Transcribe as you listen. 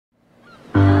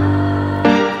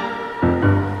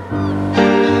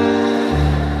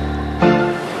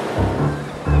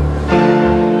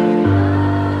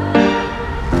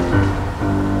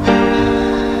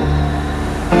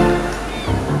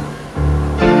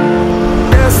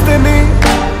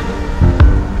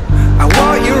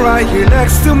right here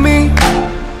next to me.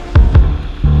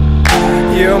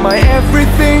 You're my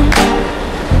everything.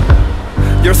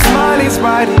 Your smile is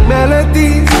writing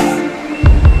melodies.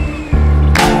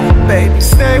 Baby,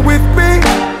 stay with me.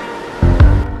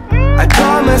 I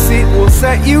promise it will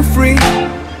set you free.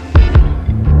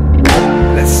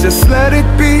 Let's just let it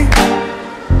be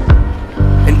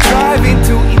and drive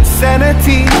into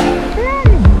insanity.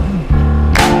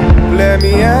 Let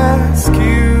me ask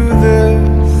you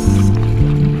this: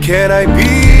 can I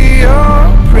be your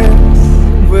prince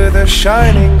with a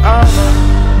shining armor?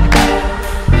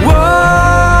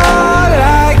 Whoa,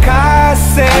 like I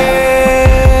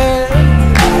said,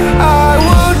 I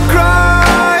would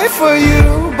cry for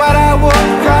you, but I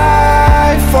won't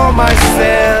cry for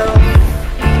myself.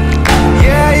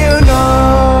 Yeah, you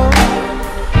know,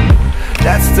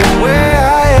 that's the way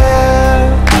I am.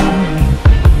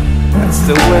 That's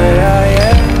the way I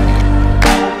am.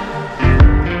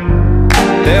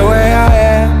 The way I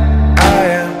am, I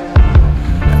am.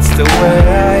 That's the way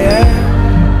I am.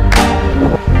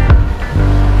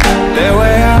 The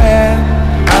way I am,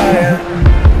 I am.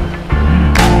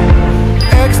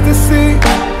 Ecstasy,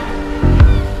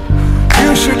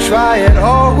 you should try it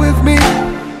all with me.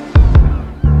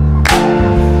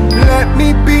 Let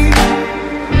me be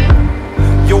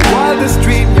your wildest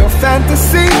dream, your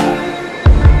fantasy.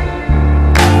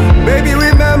 Baby,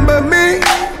 remember me,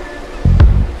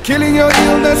 killing your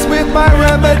illness with my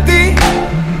remedy.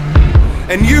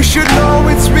 And you should know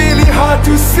it's really hard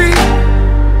to see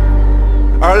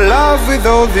our love with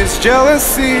all this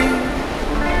jealousy.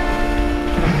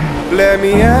 Let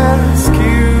me ask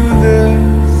you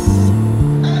this: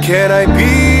 can I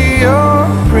be your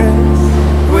prince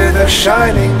with a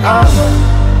shining armor?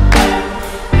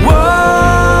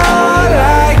 Whoa,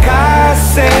 like I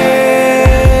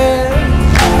said,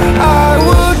 I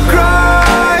would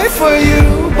cry for you,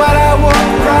 but I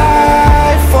won't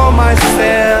cry for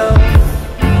myself.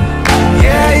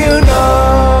 Yeah, you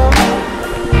know,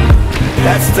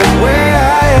 that's the way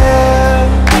I am.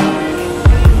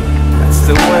 That's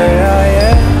the way I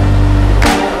am.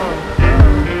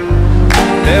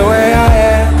 The way I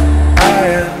am, I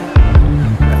am.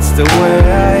 That's the way